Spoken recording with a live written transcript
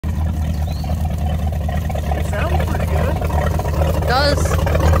does. We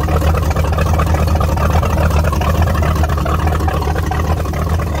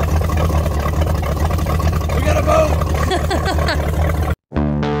got a boat!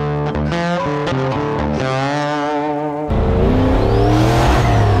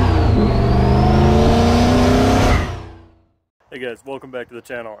 Hey guys, welcome back to the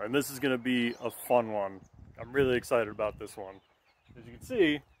channel, and this is going to be a fun one. I'm really excited about this one. As you can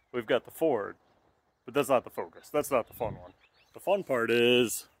see, we've got the Ford, but that's not the focus. That's not the fun one. The fun part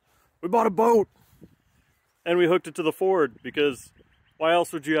is we bought a boat and we hooked it to the Ford, because why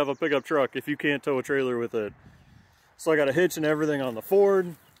else would you have a pickup truck if you can't tow a trailer with it? So I got a hitch and everything on the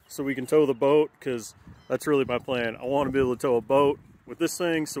Ford so we can tow the boat, because that's really my plan. I want to be able to tow a boat with this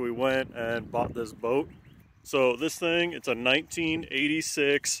thing, so we went and bought this boat. So this thing, it's a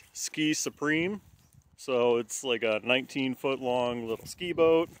 1986 Ski Supreme. So it's like a 19-foot long little ski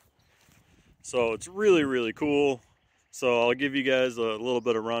boat. So it's really, really cool. So I'll give you guys a little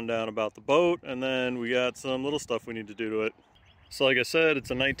bit of rundown about the boat, and then we got some little stuff we need to do to it. So like I said, it's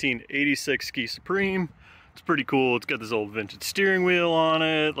a 1986 Ski Supreme. It's pretty cool. It's got this old vintage steering wheel on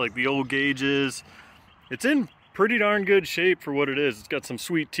it, like the old gauges. It's in pretty darn good shape for what it is. It's got some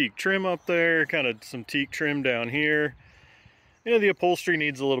sweet teak trim up there, kind of some teak trim down here. You know, the upholstery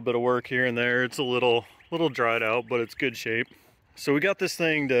needs a little bit of work here and there. It's a little dried out, but it's good shape. So we got this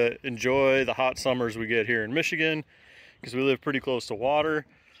thing to enjoy the hot summers we get here in Michigan, because we live pretty close to water.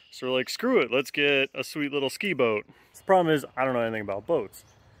 So we're like, screw it, let's get a sweet little ski boat. The problem is, I don't know anything about boats.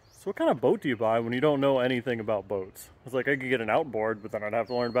 So what kind of boat do you buy when you don't know anything about boats? It's like, I could get an outboard, but then I'd have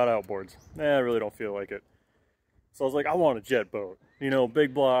to learn about outboards. I really don't feel like it. So I was like, I want a jet boat. You know,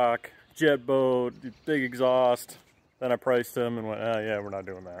 big block, jet boat, big exhaust. Then I priced them and went, oh yeah, we're not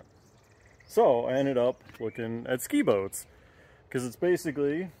doing that. So I ended up looking at ski boats, because it's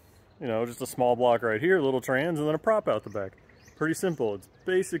basically, you know, just a small block right here, little trans, and then a prop out the back. Pretty simple. It's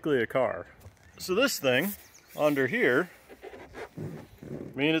basically a car. So this thing under here, I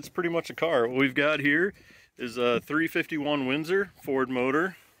mean, it's pretty much a car. What we've got here is a 351 Windsor Ford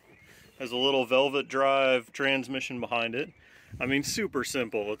motor. Has a little velvet drive transmission behind it. I mean, super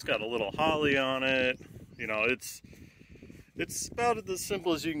simple. It's got a little Holly on it. You know, it's about as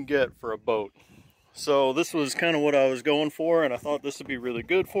simple as you can get for a boat. So this was kind of what I was going for, and I thought this would be really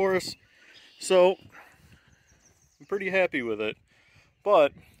good for us. So I'm pretty happy with it.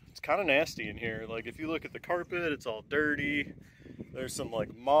 But it's kind of nasty in here. Like, if you look at the carpet, it's all dirty. There's some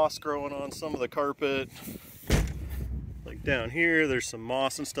like moss growing on some of the carpet. Like down here, there's some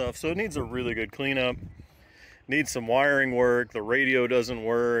moss and stuff, so it needs a really good cleanup. Needs some wiring work. The radio doesn't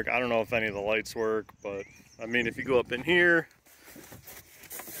work. I don't know if any of the lights work, but I mean, if you go up in here,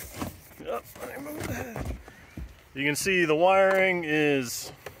 you can see the wiring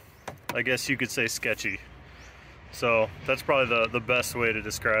is, I guess you could say, sketchy. So that's probably the best way to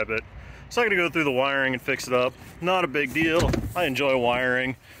describe it. So I'm gonna go through the wiring and fix it up. Not a big deal. I enjoy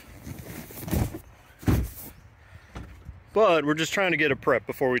wiring. But we're just trying to get a prep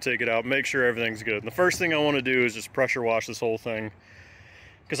before we take it out, make sure everything's good. And the first thing I want to do is just pressure wash this whole thing,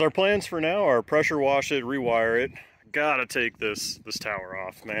 because our plans for now are pressure wash it, rewire it. Gotta take this tower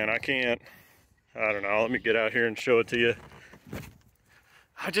off, man. I don't know, let me get out here and show it to you.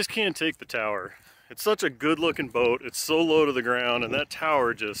 I just can't take the tower. It's such a good looking boat. It's so low to the ground, and that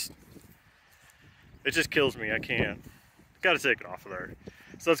tower just kills me. I can't. Gotta take it off of there.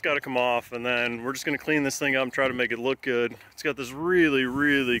 So that's got to come off, and then we're just going to clean this thing up and try to make it look good. It's got this really,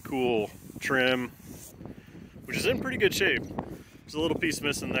 really cool trim, which is in pretty good shape. There's a little piece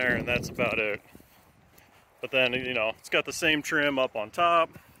missing there, and that's about it. But then, you know, it's got the same trim up on top,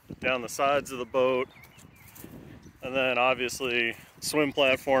 down the sides of the boat, and then obviously swim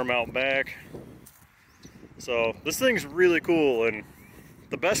platform out back. So this thing's really cool, and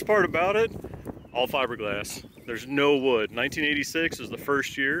the best part about it, all fiberglass. There's no wood. 1986 was the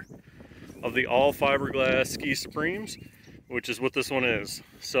first year of the all fiberglass Ski Supremes, which is what this one is.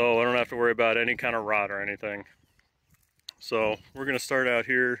 So I don't have to worry about any kind of rot or anything. So we're gonna start out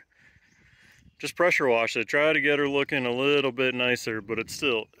here, just pressure wash it, try to get her looking a little bit nicer, but it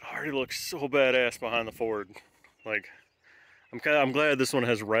already looks so badass behind the Ford. Like, I'm glad this one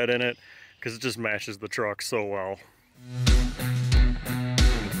has red in it, because it just matches the truck so well.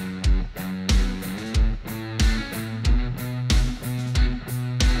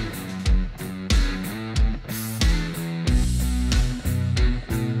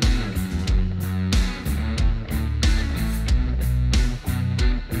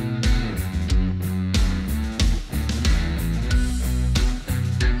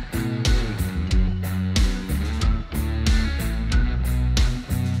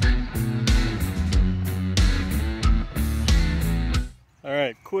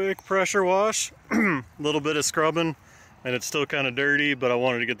 Alright, quick pressure wash, a little bit of scrubbing, and it's still kind of dirty, but I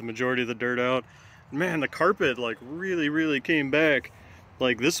wanted to get the majority of the dirt out. Man, the carpet like really came back.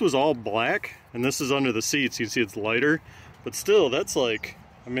 Like this was all black, and this is under the seats. You can see it's lighter, but still, that's like,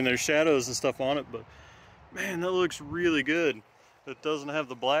 I mean, there's shadows and stuff on it, but man, that looks really good. It doesn't have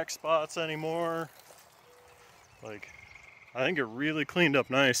the black spots anymore. Like, I think it really cleaned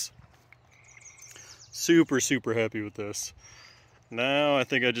up nice. Super happy with this. Now I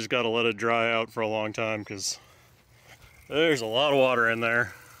think I just got to let it dry out for a long time because there's a lot of water in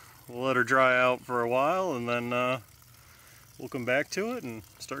there. We'll let her dry out for a while, and then we'll come back to it and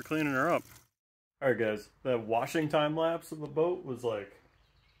start cleaning her up. Alright guys, that washing time lapse of the boat was like,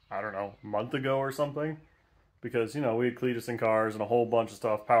 I don't know, a month ago or something. Because, you know, we had Cletus in cars and a whole bunch of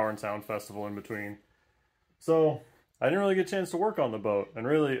stuff, Power and Sound Festival in between. So, I didn't really get a chance to work on the boat. And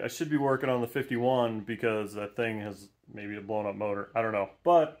really, I should be working on the 51 because that thing has maybe a blown up motor. I don't know.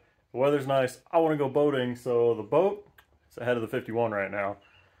 But, the weather's nice. I want to go boating, so the boat is ahead of the 51 right now.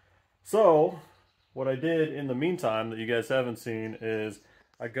 So, what I did in the meantime that you guys haven't seen is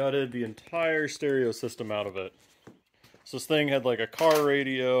I gutted the entire stereo system out of it. So this thing had like a car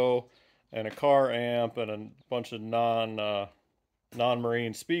radio and a car amp and a bunch of non-marine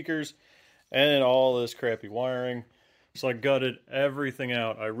speakers and all this crappy wiring. So I gutted everything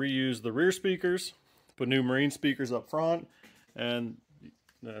out. I reused the rear speakers, put new marine speakers up front, and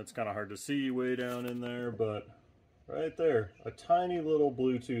it's kind of hard to see way down in there, but right there, a tiny little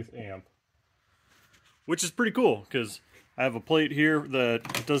Bluetooth amp, which is pretty cool because I have a plate here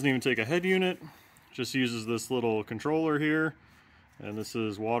that doesn't even take a head unit, just uses this little controller here. And this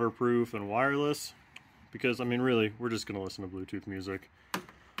is waterproof and wireless because, I mean, really, we're just going to listen to Bluetooth music.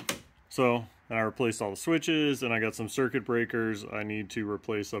 So, and I replaced all the switches, and I got some circuit breakers I need to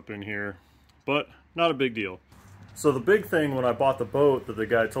replace up in here, but not a big deal. So the big thing when I bought the boat that the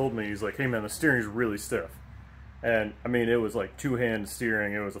guy told me, he's like, hey man, the steering's really stiff. And, I mean, it was like two-hand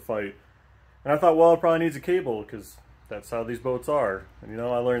steering, it was a fight. And I thought, well, it probably needs a cable because that's how these boats are. And, you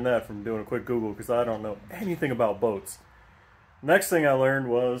know, I learned that from doing a quick Google because I don't know anything about boats. Next thing I learned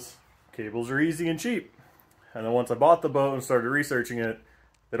was cables are easy and cheap. And then once I bought the boat and started researching it,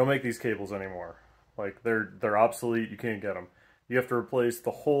 they don't make these cables anymore. Like, they're obsolete, you can't get them. You have to replace the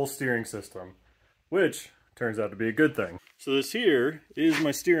whole steering system, which turns out to be a good thing. So this here is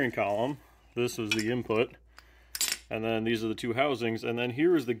my steering column. This was the input. And then these are the two housings. And then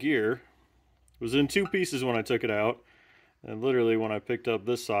here is the gear. It was in two pieces when I took it out. And literally when I picked up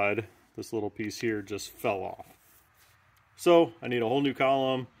this side, this little piece here just fell off. So I need a whole new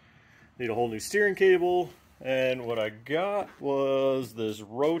column, need a whole new steering cable, and what I got was this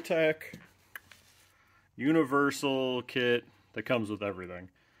Rotec universal kit that comes with everything.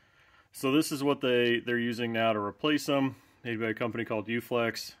 So this is what they're using now to replace them, made by a company called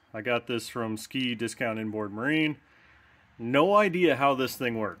Uflex. I got this from Ski Discount Inboard Marine. No idea how this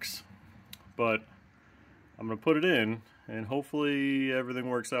thing works, but I'm going to put it in, and hopefully everything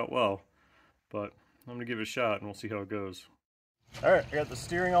works out well. But I'm going to give it a shot and we'll see how it goes. Alright, I got the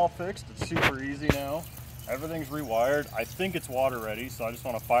steering all fixed. It's super easy now. Everything's rewired. I think it's water ready, so I just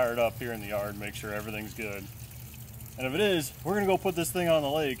want to fire it up here in the yard and make sure everything's good. And if it is, we're going to go put this thing on the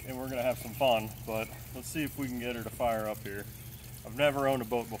lake and we're going to have some fun. But let's see if we can get her to fire up here. I've never owned a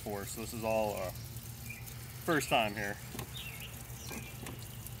boat before, so this is all first time here.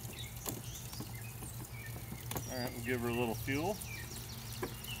 Alright, we'll give her a little fuel.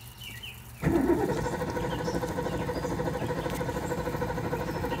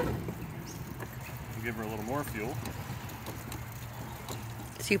 Give her a little more fuel.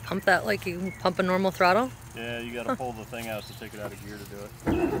 So you pump that like you pump a normal throttle? Yeah, you gotta pull the thing out to take it out of gear to do it.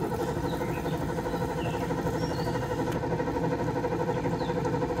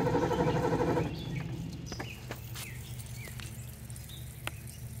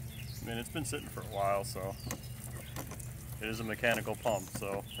 I mean, it's been sitting for a while, so it is a mechanical pump,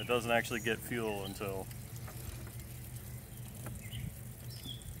 so it doesn't actually get fuel until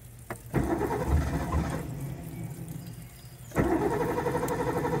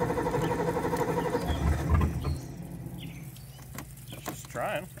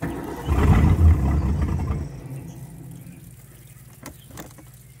trying.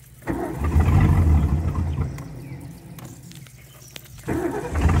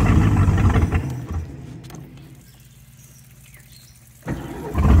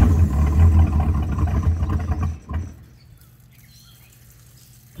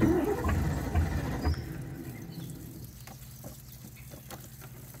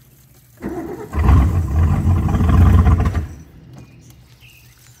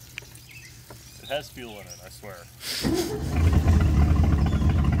 It has fuel in it, I swear.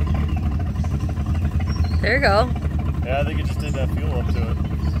 There you go. Yeah, I think it just did that fuel up to it.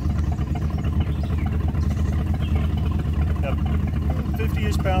 Got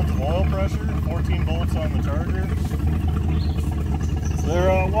 50-ish pounds of oil pressure, 14 volts on the charger. Is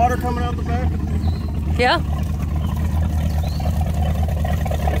there water coming out the back? Yeah.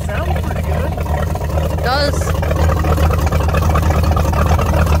 It sounds pretty good. It does.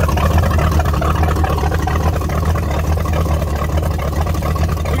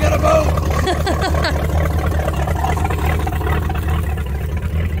 We got a boat!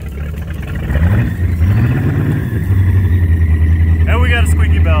 And we got a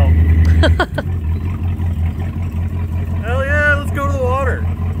squeaky belt. Hell yeah, let's go to the water.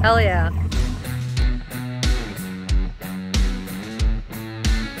 Hell yeah.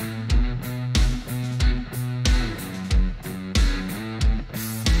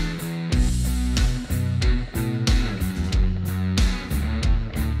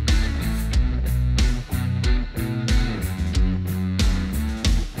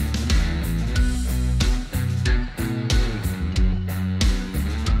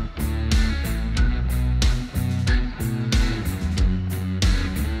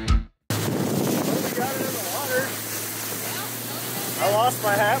 I lost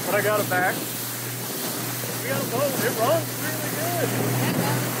my hat, but I got it back. We got a boat. It runs really good.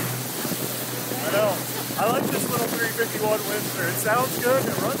 I know. I like this little 351 Windsor. It sounds good.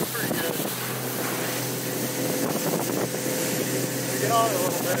 It runs pretty good. Get on it a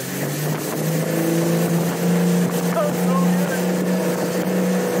little bit. Sounds so good.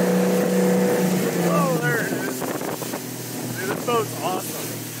 Oh, there it is. Dude, this boat's awesome.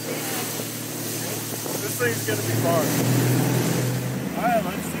 This thing's gonna be fun. Alright,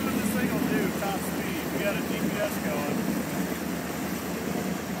 let's see what this thing will do, top speed. We got a GPS going.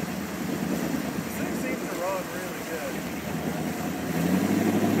 This thing seems to run really good.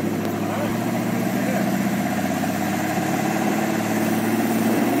 Alright, yeah.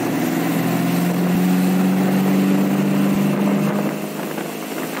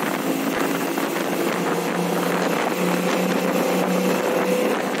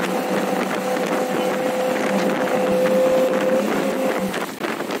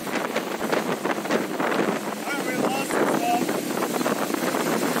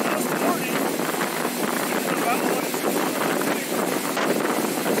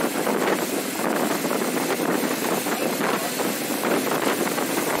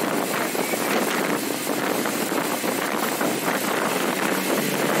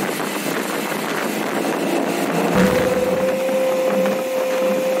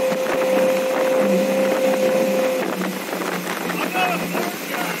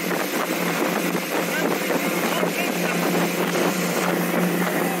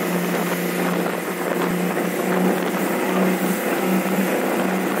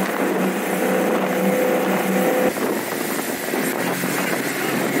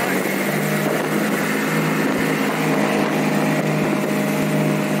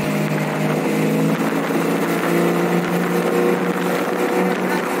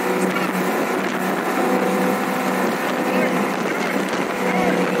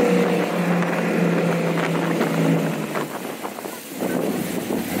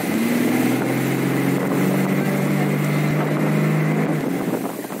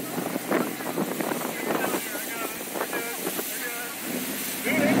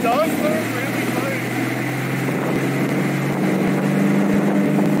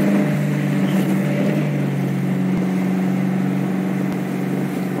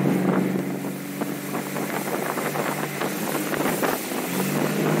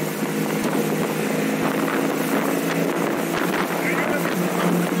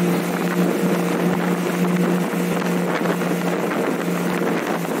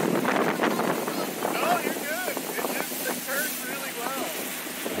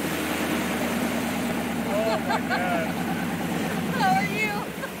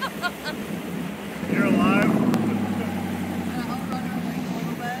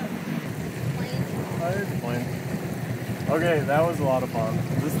 Okay, that was a lot of fun.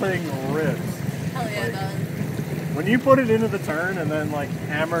 This thing rips. Hell yeah, it does. When you put it into the turn and then like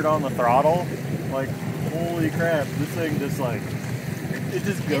hammered on the throttle, like holy crap, this thing just like, it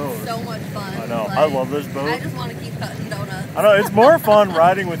just goes. It's so much fun. I know, like, I love this boat. I just want to keep cutting donuts. I know, it's more fun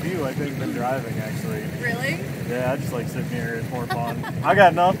riding with you, I think, than driving actually. Really? Yeah, I just like sitting here, it's more fun. I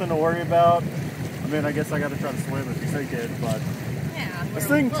got nothing to worry about. I mean, I guess I gotta try to swim if you sink it, but yeah, this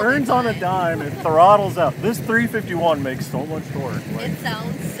thing turns on a dime and throttles out. This 351 makes so much torque. Like, it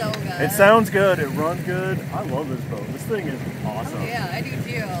sounds so good. It sounds good, it runs good. I love this boat. This thing is awesome. Oh, yeah, I do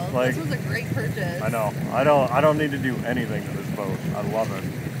too. Like, this was a great purchase. I know. I don't need to do anything to this boat. I love it.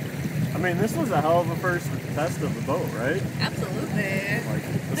 I mean, this was a hell of a first test of the boat, right? Absolutely. Like,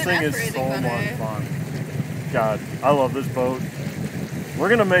 this Couldn't thing ask is for so anything much better. fun. God, I love this boat. We're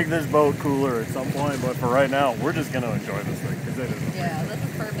gonna make this boat cooler at some point, but for right now, we're just gonna enjoy this thing because it is. Yeah, this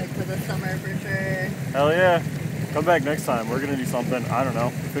is perfect for the summer for sure. Hell yeah! Come back next time. We're gonna do something. I don't know.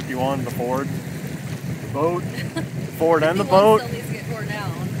 51, the Ford, the boat, Ford and the 51 boat. still needs to get torn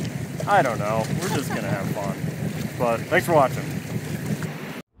down. I don't know. We're just gonna have fun. But thanks for watching.